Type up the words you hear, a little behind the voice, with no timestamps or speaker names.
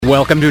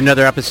Welcome to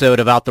another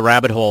episode of Out the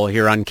Rabbit Hole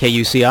here on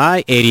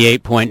KUCI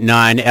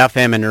 88.9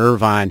 FM in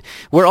Irvine.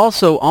 We're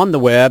also on the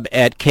web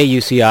at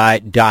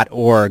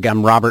kuci.org.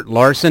 I'm Robert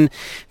Larson.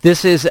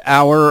 This is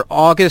our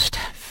August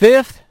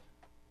 5th,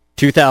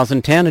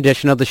 2010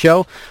 edition of the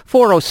show,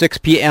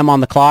 4:06 p.m.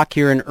 on the clock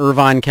here in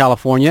Irvine,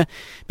 California.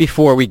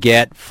 Before we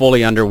get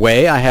fully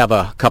underway, I have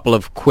a couple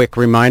of quick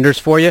reminders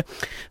for you.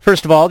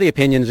 First of all, the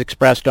opinions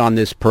expressed on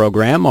this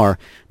program are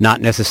not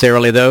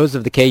necessarily those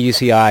of the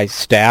KUCI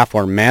staff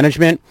or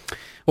management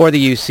or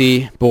the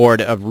UC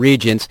Board of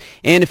Regents.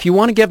 And if you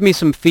want to give me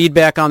some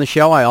feedback on the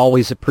show, I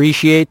always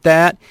appreciate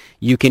that.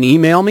 You can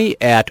email me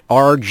at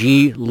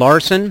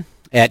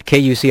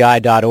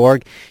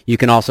rglarson@kuci.org. You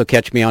can also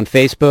catch me on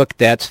Facebook.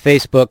 That's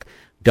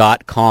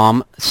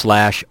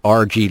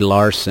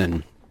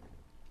facebook.com/rglarson.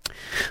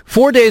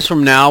 4 days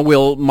from now,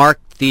 we'll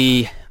mark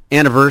the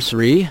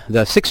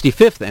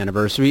 65th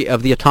anniversary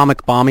of the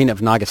atomic bombing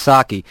of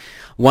Nagasaki,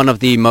 one of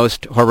the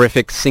most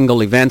horrific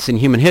single events in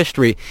human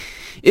history.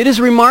 It is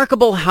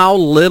remarkable how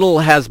little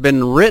has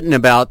been written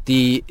about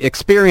the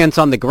experience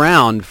on the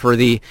ground for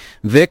the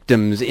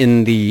victims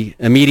in the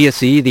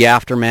immediacy, the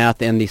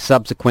aftermath, and the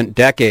subsequent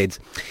decades.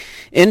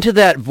 Into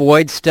that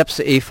void steps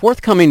a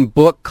forthcoming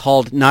book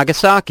called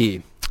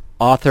Nagasaki.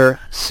 Author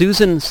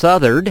Susan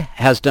Southard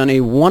has done a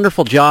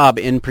wonderful job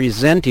in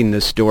presenting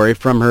this story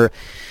from her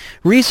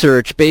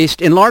research based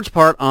in large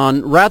part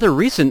on rather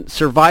recent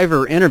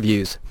survivor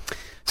interviews.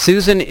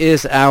 Susan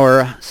is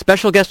our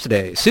special guest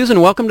today.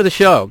 Susan, welcome to the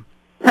show.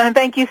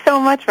 Thank you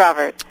so much,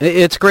 Robert.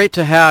 It's great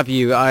to have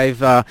you.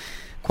 I've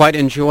quite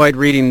enjoyed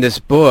reading this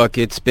book.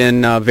 It's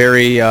been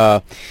very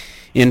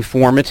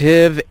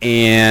informative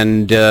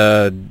and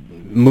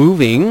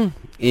moving,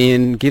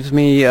 and gives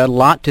me a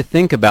lot to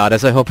think about,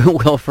 as I hope it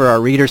will for our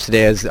readers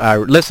today, as our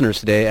listeners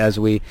today, as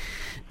we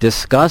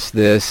discuss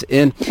this.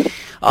 And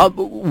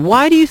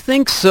why do you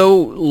think so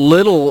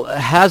little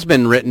has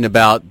been written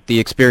about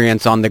the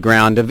experience on the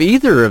ground of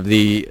either of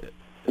the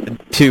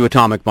two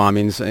atomic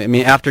bombings? I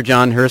mean, after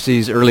John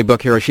Hersey's early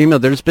book, Hiroshima,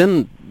 there's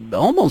been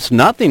almost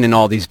nothing in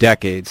all these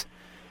decades.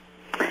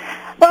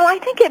 Well, I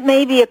think it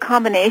may be a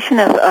combination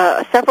of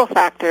several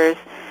factors.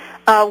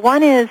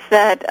 One is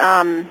that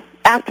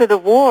after the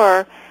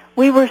war,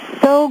 we were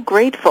so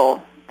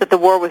grateful that the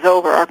war was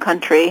over, our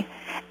country,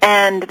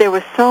 and there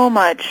was so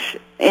much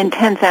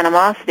intense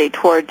animosity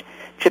toward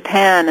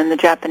Japan and the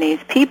Japanese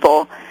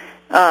people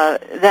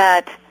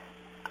that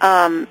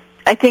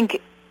I think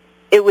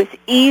it was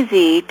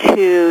easy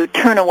to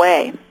turn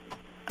away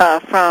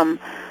from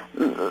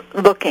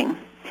looking.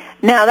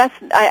 Now,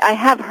 I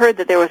have heard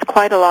that there was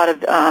quite a lot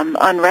of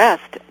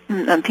unrest,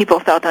 and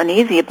people felt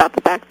uneasy about the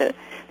fact that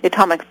the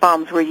atomic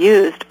bombs were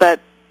used, but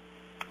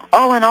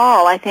all in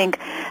all, I think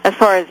as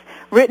far as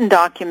written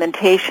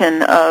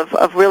documentation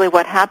of really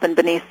what happened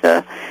beneath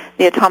the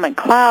atomic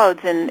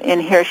clouds in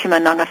Hiroshima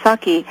and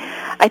Nagasaki,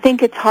 I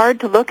think it's hard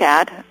to look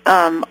at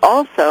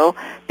also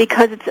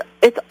because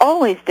it's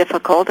always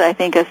difficult, I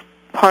think, as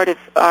part of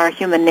our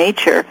human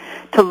nature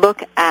to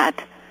look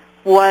at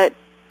what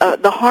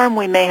the harm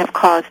we may have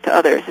caused to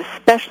others,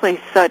 especially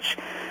such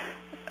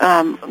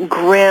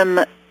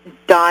grim,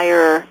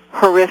 dire,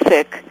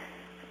 horrific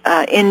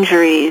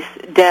injuries,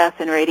 death,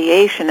 and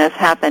radiation as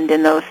happened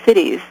in those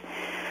cities.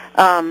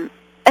 And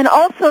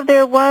also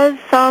there was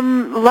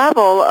some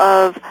level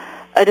of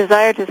a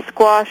desire to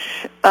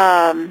squash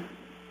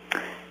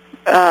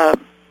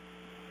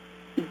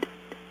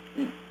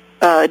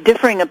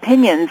differing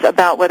opinions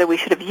about whether we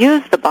should have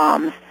used the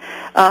bombs.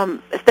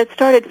 That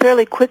started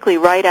fairly quickly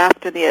right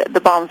after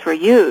the bombs were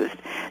used.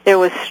 There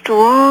was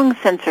strong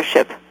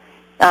censorship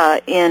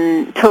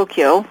in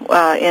Tokyo,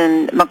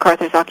 in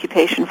MacArthur's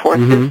occupation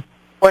forces,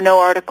 where no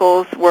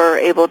articles were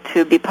able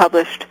to be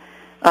published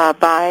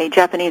by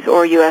Japanese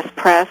or U.S.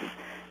 press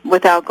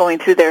without going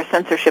through their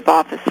censorship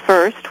office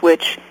first,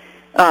 which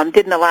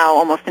didn't allow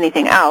almost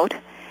anything out.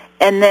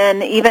 And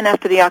then even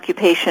after the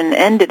occupation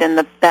ended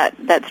and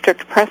that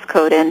strict press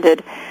code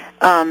ended,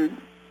 and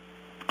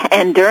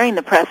during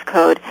the press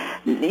code,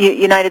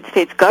 United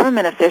States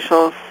government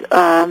officials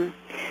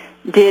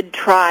did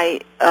try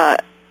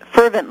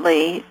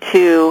fervently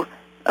to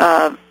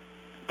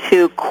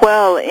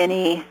quell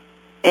any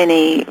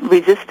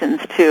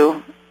resistance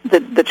to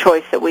the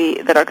choice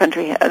that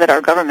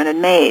our government had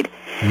made,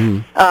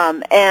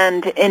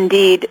 and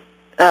indeed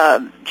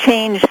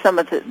changed some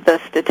of the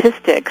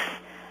statistics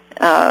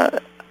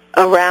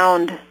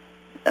around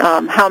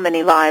how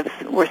many lives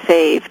were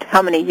saved,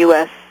 how many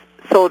U.S.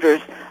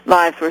 soldiers'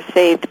 lives were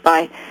saved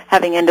by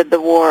having ended the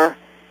war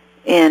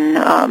in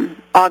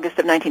August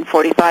of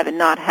 1945 and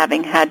not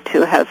having had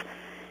to have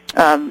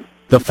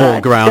the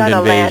full ground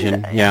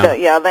invasion,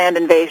 land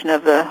invasion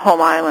of the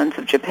home islands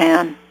of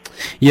Japan.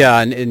 Yeah,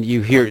 and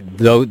you hear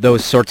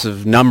those sorts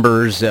of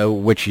numbers,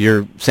 which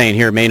you're saying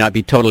here may not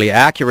be totally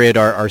accurate,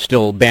 are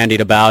still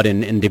bandied about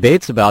in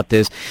debates about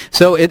this.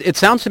 So it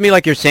sounds to me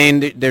like you're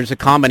saying there's a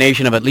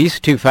combination of at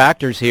least two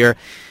factors here,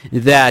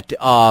 that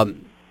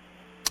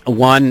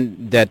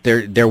one, that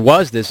there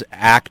was this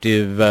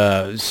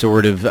active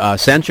sort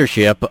of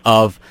censorship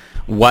of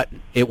what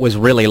it was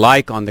really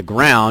like on the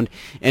ground,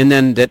 and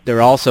then that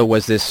there also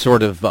was this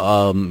sort of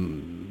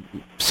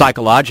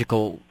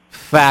psychological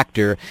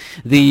factor.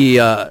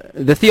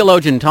 The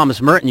theologian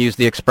Thomas Merton used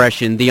the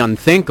expression "the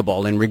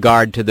unthinkable" in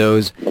regard to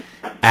those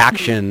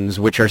actions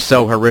which are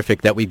so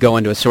horrific that we go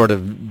into a sort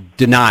of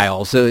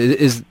denial. So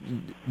is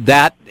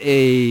that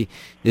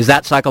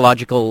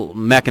psychological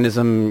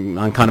mechanism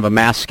on kind of a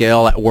mass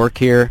scale at work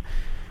here?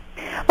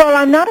 Well,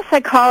 I'm not a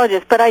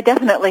psychologist, but I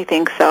definitely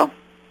think so.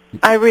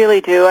 I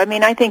really do. I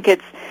mean, I think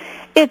it's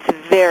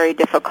very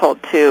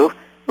difficult to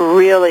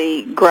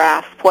really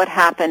grasp what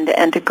happened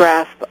and to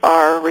grasp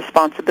our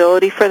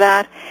responsibility for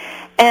that.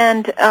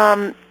 And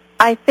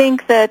I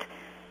think that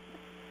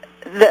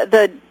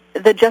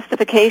the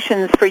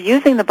justifications for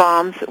using the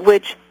bombs,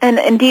 which, and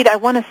indeed I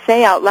want to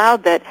say out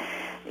loud that,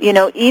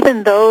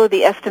 even though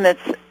the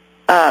estimates,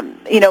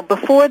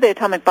 before the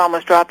atomic bomb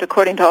was dropped,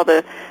 according to all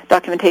the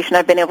documentation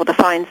I've been able to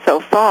find so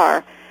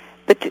far,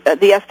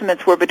 the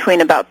estimates were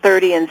between about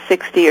 30 and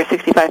 60 or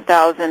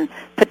 65,000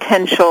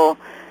 potential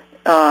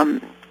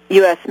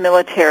U.S.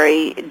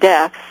 military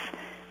deaths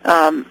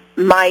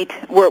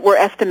were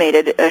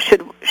estimated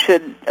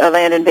should a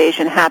land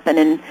invasion happen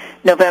in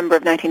November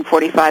of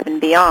 1945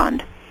 and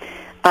beyond.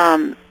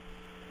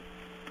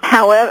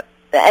 However,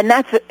 and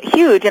that's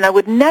huge, and I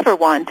would never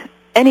want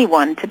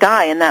anyone to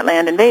die in that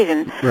land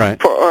invasion,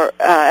 right,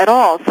 at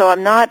all. So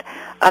I'm not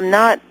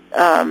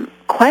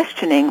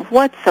questioning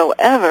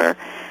whatsoever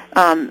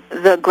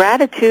the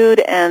gratitude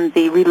and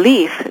the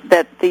relief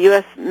that the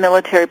U.S.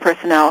 military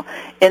personnel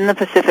in the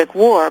Pacific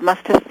War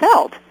must have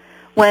felt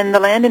when the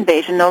land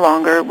invasion no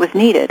longer was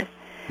needed.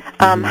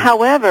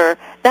 However,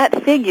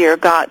 that figure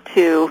got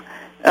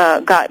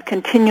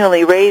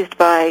continually raised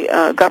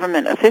by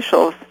government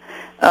officials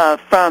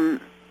from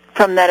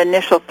that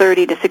initial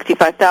 30 to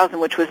 65,000,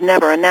 which was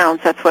never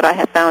announced. That's what I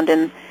have found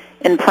in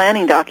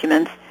planning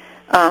documents,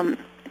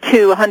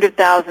 to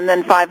 100,000,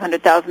 then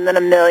 500,000, then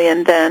 1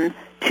 million, then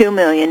 2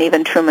 million,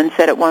 even Truman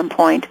said at one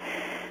point.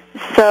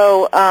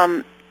 So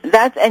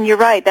and you're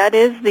right, that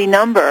is the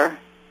number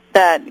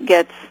that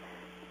gets,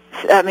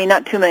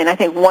 not 2 million, I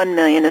think 1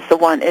 million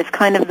is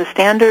kind of the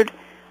standard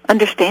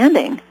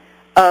understanding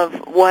of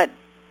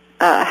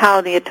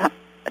how the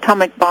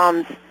atomic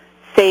bombs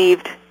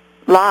saved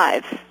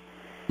lives.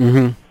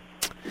 Mm-hmm.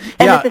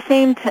 And at the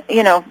same time,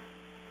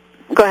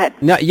 go ahead.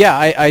 No, yeah,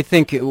 I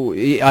think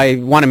I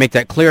want to make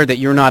that clear that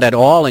you're not at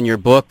all in your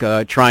book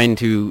trying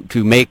to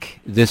make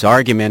this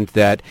argument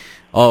that,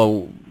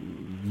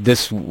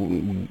 this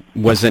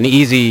was an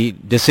easy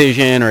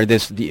decision, or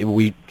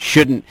we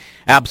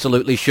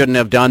absolutely shouldn't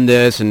have done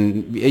this,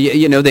 and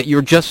that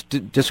you're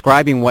just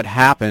describing what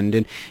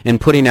happened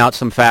and putting out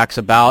some facts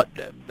about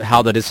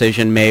how the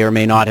decision may or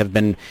may not have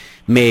been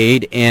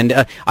made.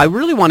 And I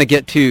really want to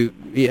get to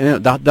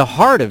the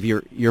heart of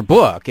your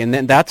book, and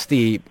then that's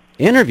the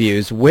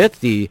interviews with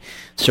the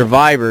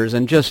survivors,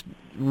 and just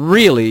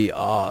really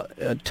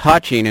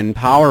touching and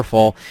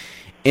powerful.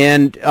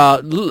 And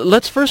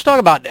let's first talk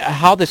about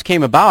how this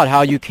came about,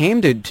 how you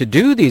came to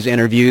do these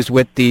interviews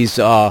with these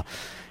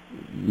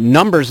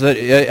numbers that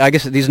I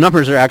guess these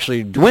numbers are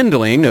actually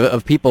dwindling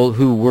of people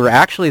who were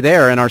actually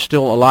there and are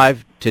still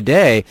alive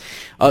today.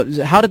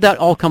 How did that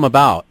all come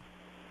about?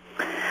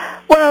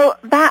 Well,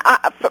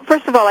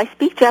 first of all, I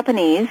speak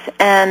Japanese,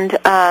 and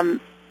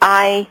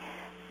way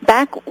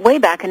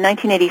back in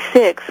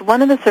 1986,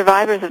 one of the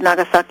survivors of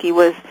Nagasaki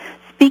was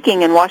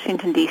speaking in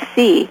Washington,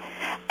 D.C.,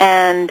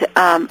 and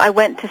I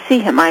went to see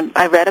him.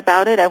 I read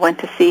about it. I went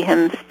to see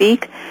him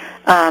speak,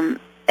 and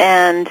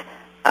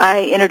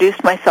I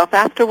introduced myself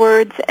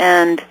afterwards,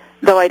 and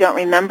though I don't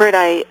remember it,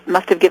 I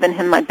must have given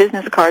him my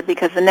business card,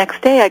 because the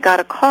next day I got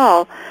a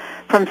call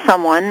from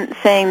someone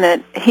saying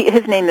that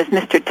his name is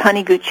Mr.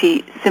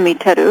 Taniguchi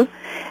Sumiteru,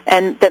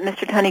 and that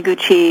Mr.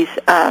 Taniguchi's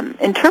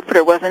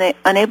interpreter was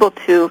unable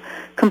to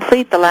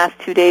complete the last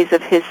 2 days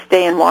of his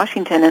stay in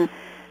Washington,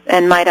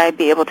 and might I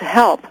be able to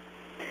help.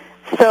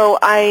 So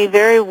I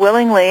very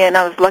willingly, and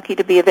I was lucky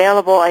to be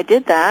available, I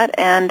did that.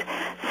 And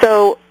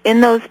so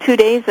in those 2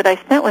 days that I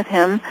spent with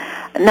him,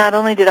 not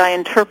only did I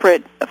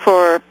interpret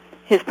for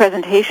his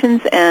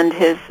presentations and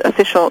his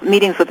official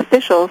meetings with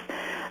officials,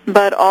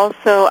 but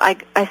also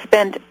I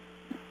spent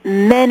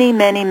many,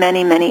 many,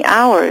 many, many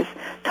hours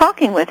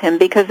talking with him,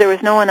 because there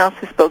was no one else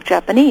who spoke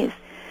Japanese.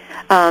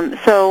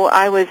 So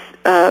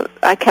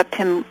I kept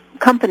him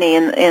company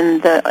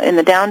in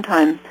the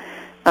downtime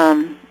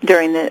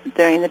during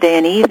the day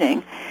and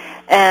evening,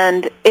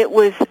 and it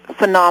was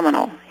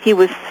phenomenal. He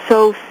was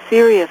so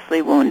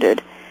seriously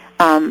wounded,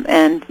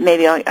 and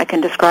maybe I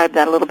can describe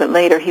that a little bit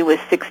later. He was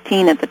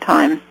 16 at the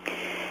time,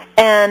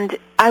 and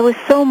I was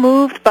so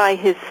moved by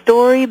his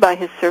story, by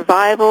his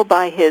survival,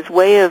 by his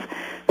way of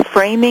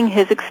framing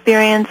his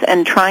experience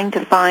and trying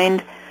to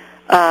find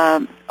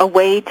a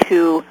way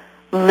to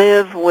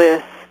live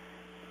with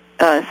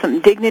some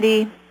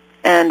dignity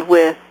and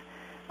with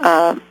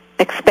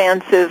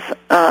expansive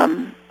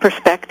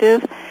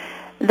perspective,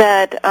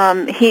 that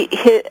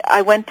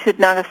I went to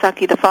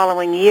Nagasaki the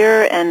following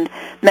year and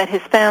met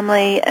his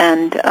family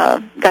and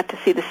got to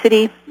see the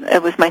city.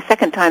 It was my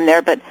second time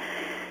there, but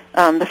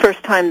the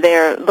first time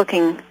there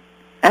looking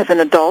as an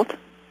adult.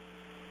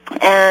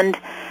 And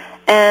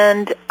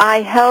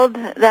I held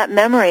that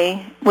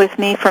memory with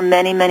me for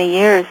many, many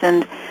years.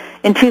 And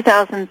in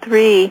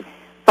 2003,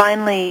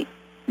 finally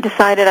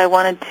decided I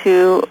wanted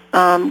to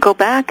go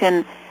back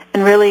and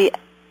really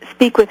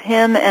speak with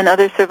him and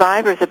other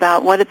survivors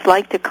about what it's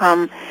like to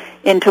come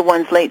into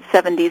one's late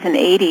 70s and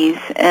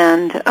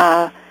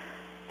 80s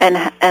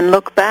and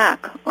look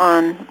back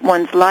on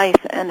one's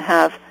life and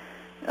have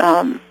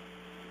the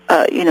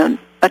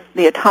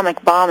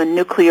atomic bomb and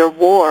nuclear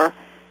war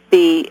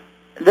be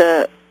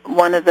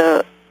one of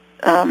the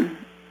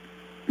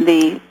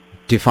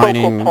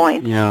defining focal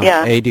points.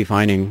 A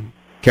defining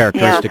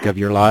characteristic of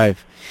your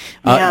life.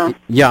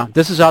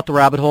 This is Out the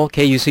Rabbit Hole,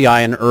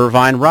 KUCI in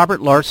Irvine.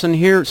 Robert Larson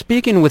here,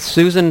 speaking with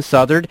Susan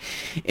Southard,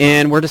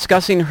 and we're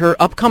discussing her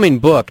upcoming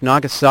book,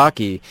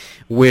 Nagasaki,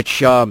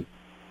 which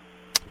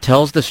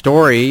tells the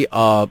story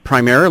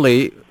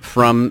primarily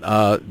from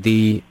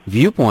the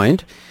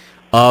viewpoint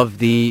of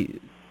the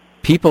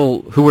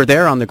people who were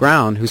there on the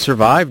ground who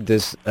survived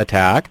this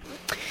attack,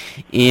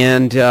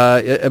 and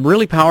a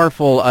really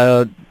powerful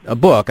a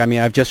book. I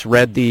mean, I've just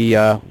read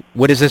the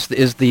what is this?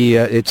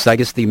 It's I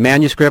guess the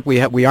manuscript.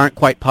 We aren't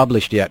quite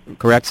published yet,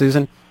 correct,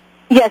 Susan?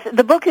 Yes,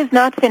 the book is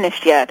not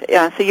finished yet.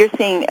 So you're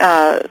seeing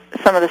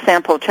some of the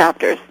sample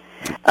chapters.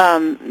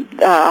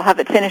 I'll have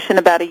it finished in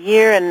about a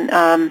year,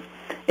 and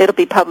it'll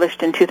be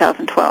published in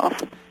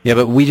 2012. Yeah,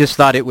 but we just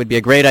thought it would be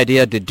a great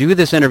idea to do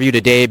this interview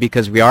today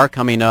because we are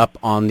coming up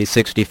on the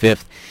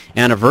 65th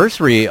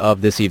anniversary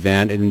of this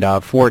event in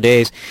 4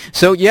 days.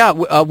 So,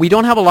 we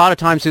don't have a lot of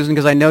time, Susan,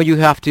 because I know you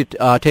have to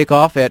take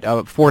off at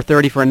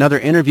 4:30 for another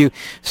interview.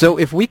 So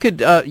if we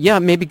could,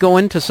 maybe go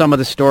into some of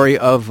the story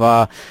of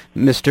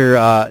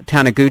Mr.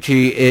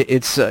 Taniguchi.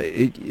 It's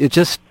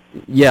just,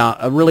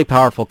 a really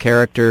powerful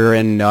character,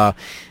 and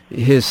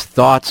his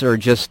thoughts are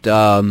just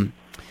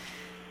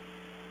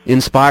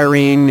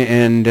inspiring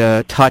and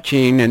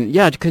touching, and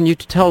can you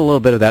tell a little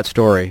bit of that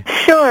story?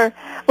 Sure.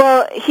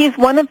 Well, he's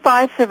one of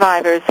 5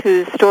 survivors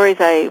whose stories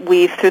I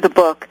weave through the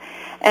book,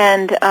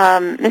 and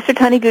Mr.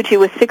 Taniguchi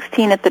was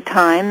 16 at the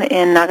time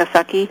in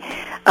Nagasaki,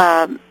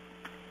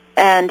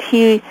 and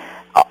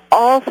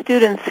all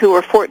students who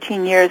were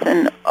 14 years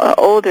and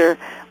older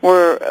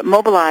were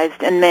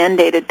mobilized and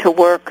mandated to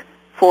work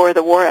for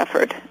the war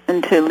effort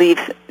and to leave,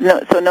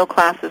 so no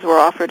classes were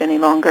offered any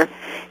longer.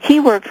 He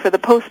worked for the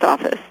post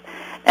office.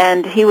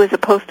 And he was a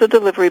postal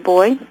delivery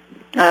boy,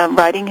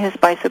 riding his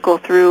bicycle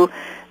through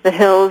the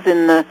hills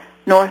in the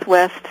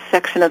northwest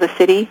section of the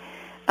city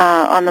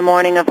on the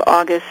morning of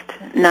August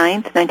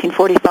 9th,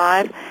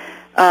 1945.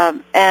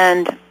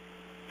 And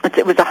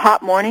it was a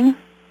hot morning,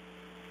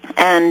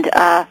 and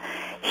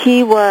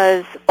he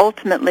was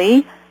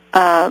ultimately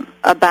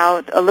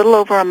about a little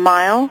over a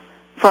mile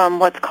from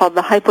what's called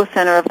the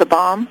hypocenter of the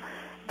bomb.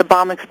 The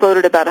bomb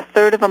exploded about a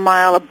third of a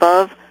mile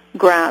above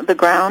the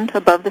ground,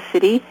 above the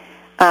city,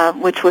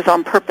 which was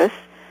on purpose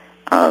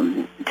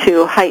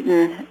to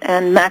heighten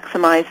and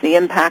maximize the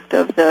impact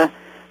of the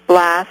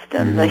blast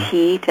and the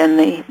heat and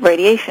the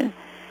radiation.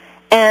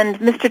 And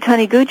Mr.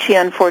 Taniguchi,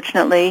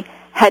 unfortunately,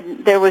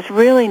 there was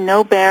really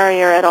no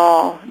barrier at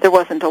all. There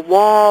wasn't a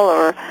wall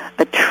or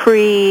a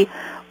tree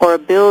or a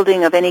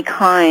building of any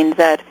kind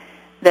that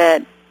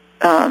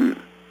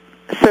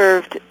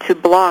served to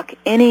block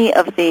any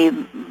of the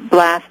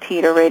blast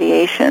heat or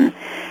radiation.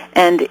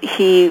 And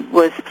he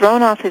was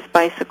thrown off his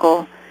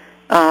bicycle.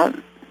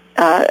 Mind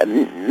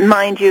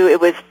you,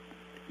 it was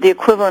the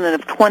equivalent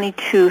of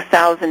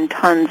 22,000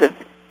 tons of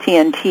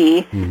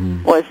TNT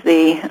was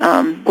the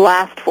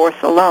blast force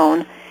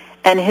alone,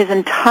 and his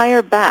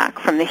entire back,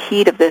 from the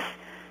heat of this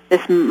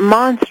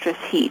monstrous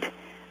heat,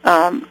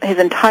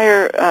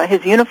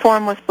 his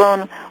uniform was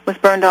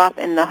burned off,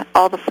 and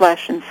all the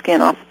flesh and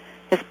skin off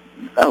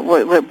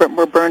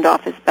were burned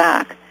off his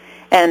back,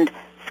 and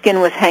skin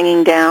was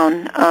hanging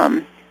down.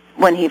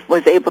 When he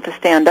was able to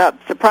stand up,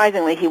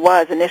 surprisingly he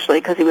was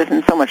initially, because he was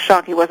in so much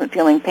shock he wasn't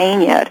feeling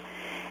pain yet,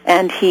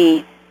 and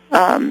he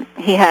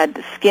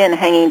had skin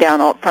hanging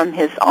down from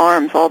his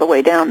arms all the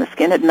way down. The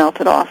skin had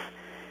melted off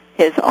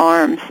his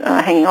arms,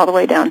 hanging all the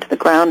way down to the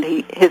ground.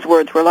 His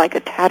words were like a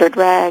tattered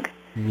rag.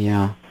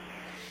 Yeah.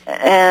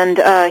 And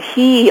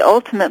he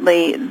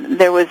ultimately,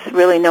 there was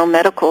really no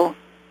medical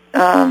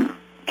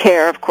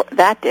care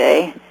that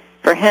day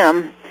for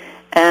him,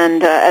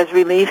 and as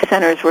relief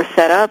centers were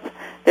set up,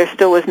 there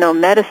still was no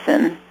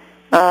medicine,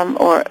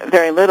 or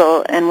very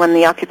little, and when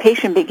the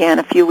occupation began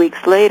a few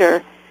weeks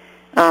later,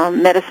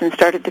 medicine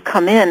started to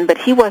come in, but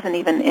he wasn't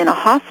even in a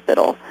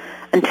hospital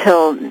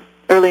until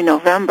early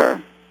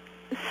November.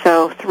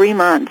 So 3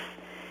 months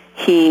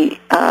he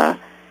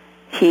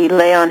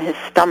lay on his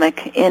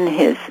stomach in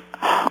his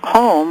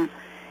home.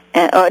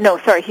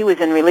 He was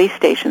in relief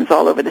stations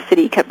all over the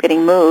city. He kept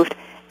getting moved,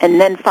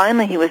 and then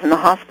finally he was in the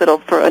hospital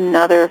for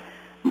another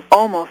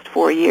almost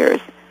 4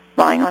 years,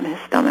 lying on his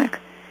stomach.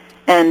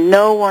 and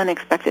no one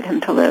expected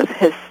him to live.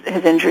 His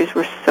injuries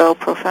were so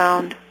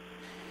profound.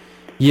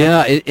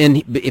 Yeah,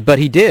 but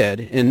he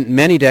did, and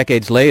many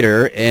decades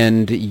later,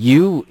 and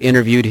you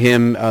interviewed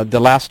him, the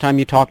last time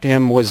you talked to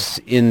him was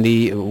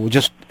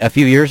just a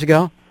few years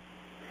ago?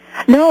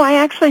 No, I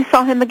actually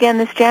saw him again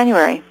this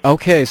January.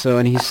 Okay,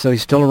 so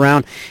he's still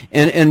around,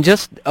 and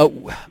just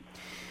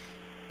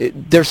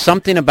there's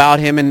something about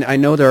him, and I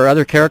know there are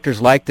other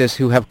characters like this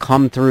who have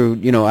come through,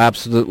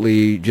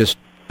 absolutely just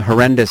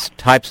horrendous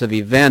types of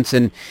events,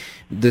 and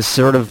this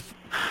sort of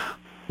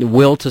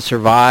will to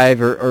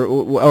survive,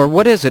 or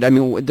what is it? I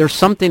mean, there's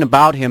something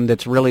about him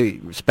that's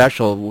really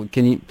special.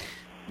 Can you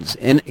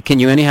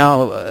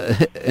anyhow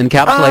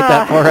encapsulate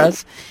that for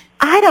us?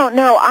 I don't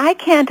know. I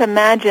can't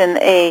imagine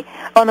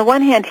on the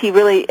one hand, he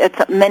really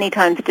many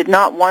times did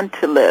not want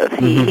to live.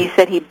 He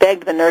said he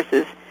begged the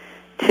nurses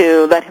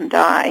to let him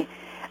die.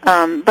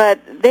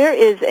 But there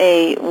is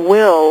a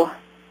will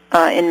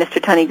in Mr.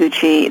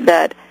 Taniguchi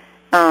that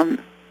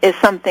is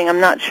something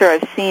I'm not sure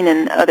I've seen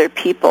in other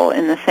people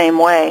in the same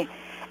way.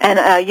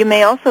 And you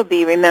may also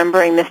be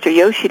remembering Mr.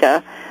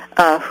 Yoshida,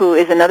 who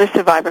is another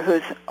survivor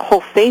whose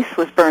whole face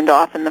was burned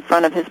off in the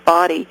front of his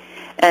body,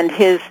 and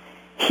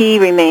he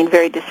remained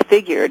very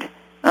disfigured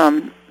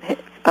for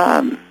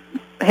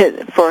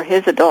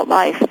his adult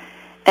life.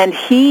 And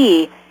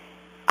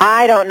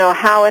I don't know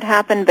how it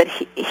happened, but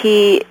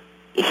he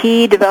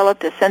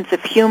developed a sense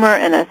of humor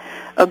and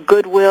a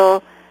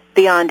goodwill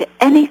beyond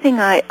anything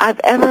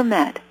I've ever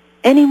met.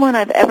 Anyone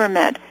I've ever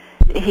met.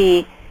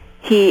 He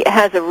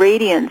has a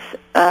radiance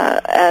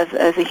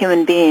as a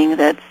human being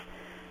that's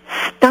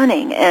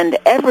stunning, and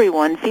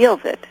everyone feels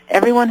it.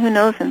 Everyone who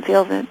knows him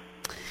feels it.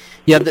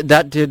 Yeah,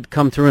 that did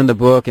come through in the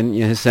book, and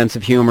his sense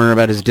of humor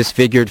about his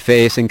disfigured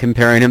face and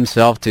comparing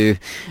himself to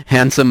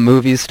handsome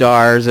movie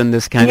stars and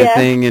this kind of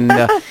thing. And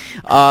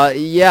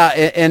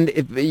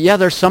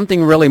there's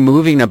something really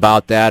moving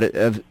about that,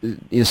 of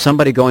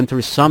somebody going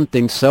through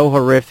something so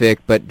horrific,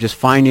 but just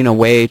finding a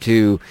way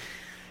to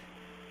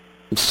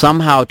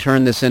somehow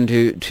turn this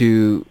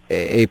into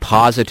a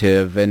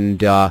positive, and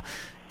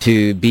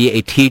to be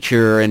a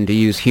teacher and to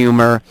use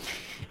humor.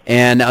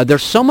 And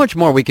there's so much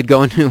more we could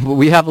go into.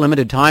 We have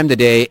limited time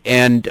today,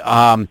 and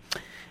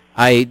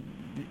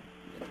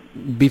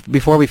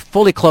before we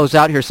fully close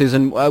out here,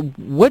 Susan,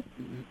 what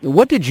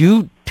did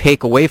you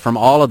take away from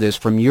all of this,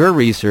 from your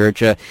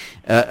research,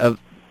 of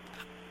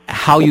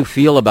how you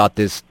feel about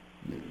this?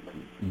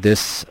 I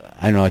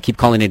don't know. I keep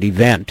calling it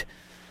event.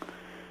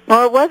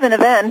 Well, it was an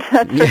event,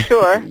 that's for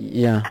sure.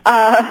 Yeah.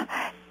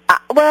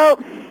 Well,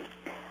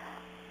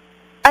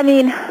 I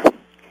mean,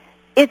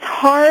 it's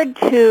hard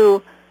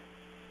to.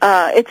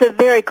 It's a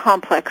very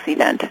complex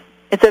event.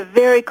 It's a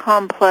very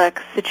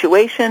complex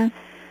situation.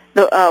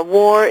 The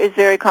war is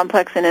very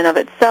complex in and of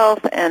itself,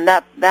 and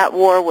that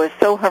war was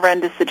so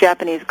horrendous. The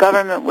Japanese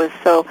government was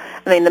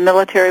the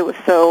military was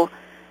so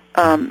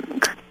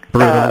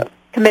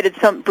committed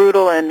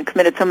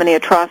so many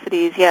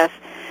atrocities. Yes,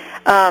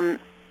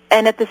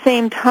 and at the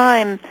same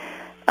time,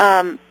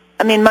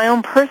 my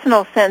own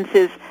personal sense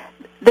is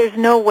there's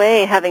no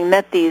way, having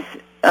met these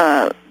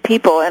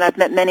people, and I've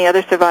met many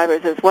other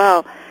survivors as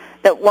well,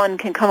 that one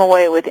can come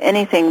away with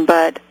anything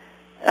but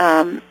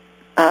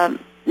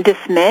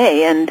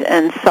dismay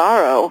and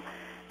sorrow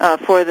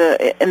for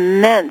the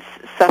immense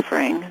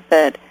suffering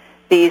that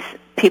these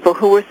people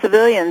who were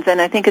civilians.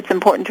 And I think it's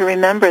important to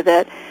remember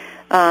that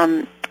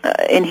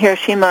in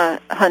Hiroshima,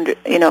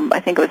 I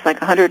think it was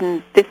like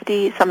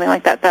 150, something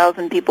like that,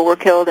 1,000 people were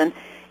killed, and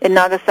in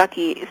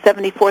Nagasaki,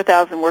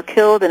 74,000 were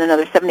killed and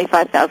another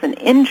 75,000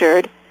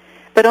 injured,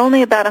 but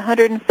only about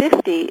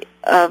 150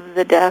 of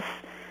the deaths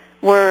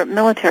were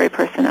military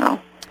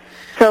personnel.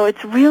 So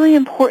it's really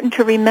important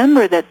to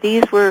remember that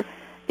these were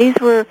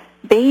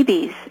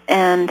babies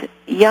and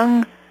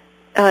young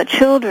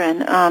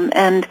children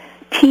and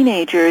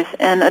teenagers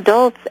and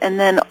adults, and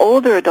then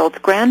older adults,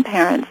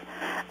 grandparents,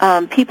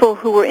 people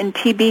who were in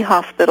TB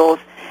hospitals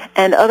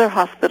and other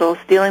hospitals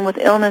dealing with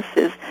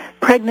illnesses,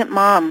 pregnant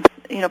moms,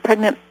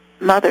 pregnant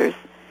mothers.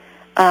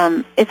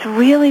 It's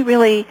really,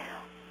 really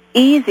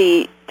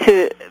easy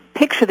to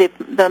picture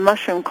the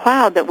mushroom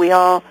cloud that we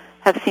all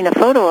have seen a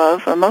photo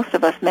of, or most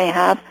of us may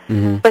have,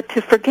 but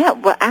to forget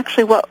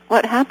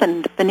what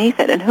happened beneath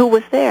it and who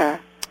was there.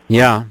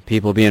 Yeah,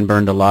 people being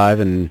burned alive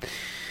and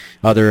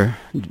other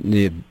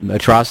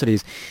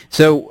atrocities.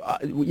 So,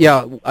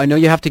 I know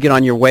you have to get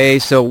on your way,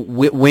 so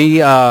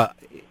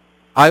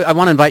I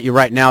want to invite you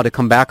right now to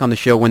come back on the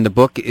show when the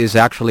book is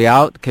actually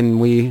out. Can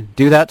we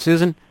do that,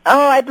 Susan?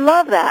 Oh, I'd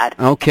love that.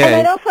 Okay. And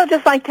I'd also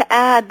just like to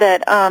add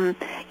that,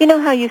 you know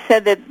how you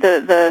said that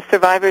the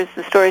survivors,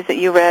 the stories that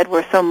you read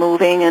were so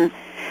moving, and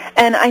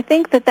I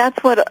think that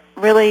that's what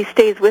really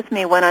stays with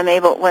me when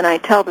I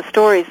tell the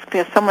stories,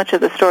 because so much of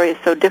the story is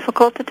so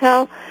difficult to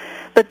tell.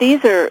 But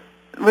these are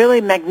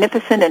really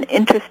magnificent and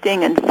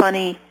interesting and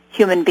funny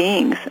human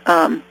beings,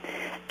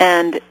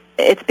 and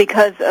it's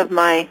because of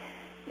my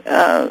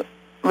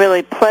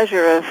really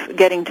pleasure of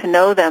getting to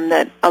know them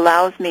that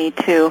allows me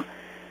to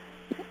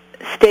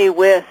stay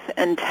with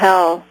and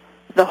tell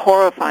the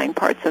horrifying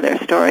parts of their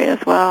story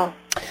as well.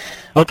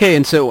 Okay,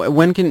 and so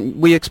when can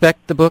we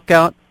expect the book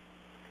out?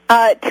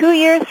 2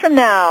 years from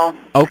now.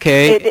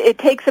 Okay. It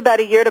takes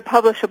about a year to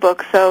publish a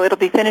book, so it'll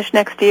be finished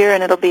next year,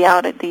 and it'll be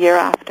out the year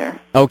after.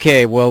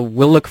 Okay, well,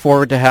 we'll look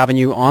forward to having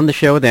you on the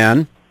show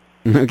then.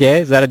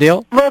 Okay, is that a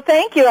deal? Well,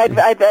 thank you. I'd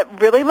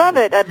really love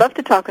it. I'd love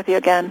to talk with you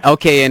again.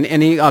 Okay, and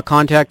any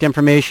contact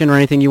information or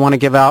anything you want to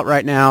give out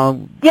right now?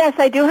 Yes,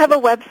 I do have a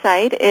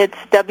website. It's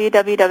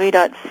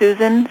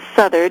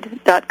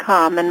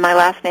www.susansouthard.com, and my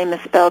last name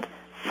is spelled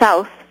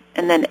South,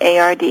 and then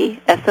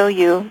A-R-D,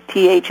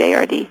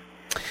 S-O-U-T-H-A-R-D.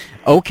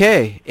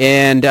 Okay,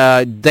 and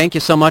thank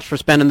you so much for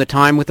spending the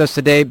time with us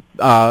today.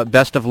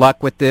 Best of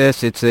luck with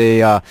this. It's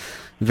a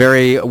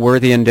very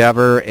worthy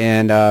endeavor,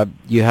 and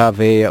you have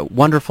a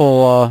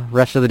wonderful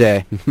rest of the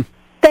day.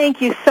 Thank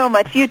you so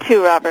much. You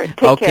too, Robert. Take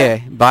care.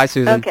 Okay, bye,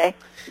 Susan. Okay,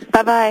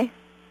 bye-bye.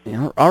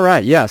 All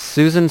right, yes,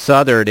 Susan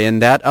Southard,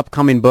 and that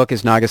upcoming book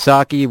is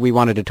Nagasaki. We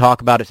wanted to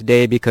talk about it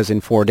today because in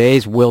 4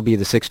 days will be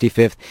the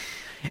 65th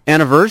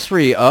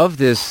anniversary of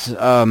this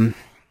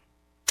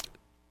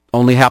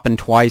only happened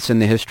twice in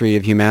the history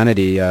of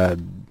humanity.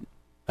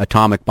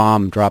 Atomic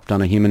bomb dropped on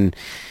a human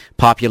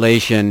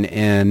population,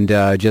 and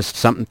just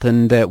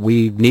something that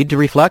we need to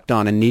reflect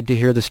on and need to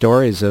hear the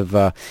stories of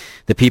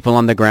the people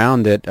on the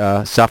ground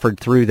that suffered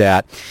through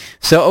that.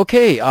 So,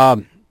 okay,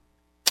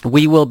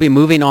 we will be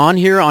moving on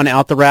here on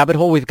Out the Rabbit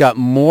Hole. We've got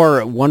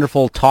more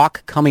wonderful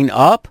talk coming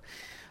up.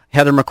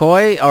 Heather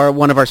McCoy,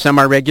 one of our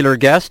semi-regular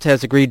guests,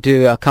 has agreed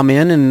to come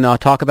in and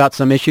talk about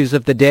some issues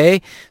of the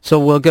day. So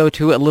we'll go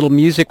to a little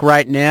music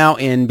right now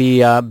and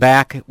be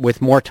back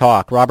with more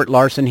talk. Robert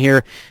Larson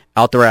here,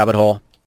 Out the Rabbit Hole.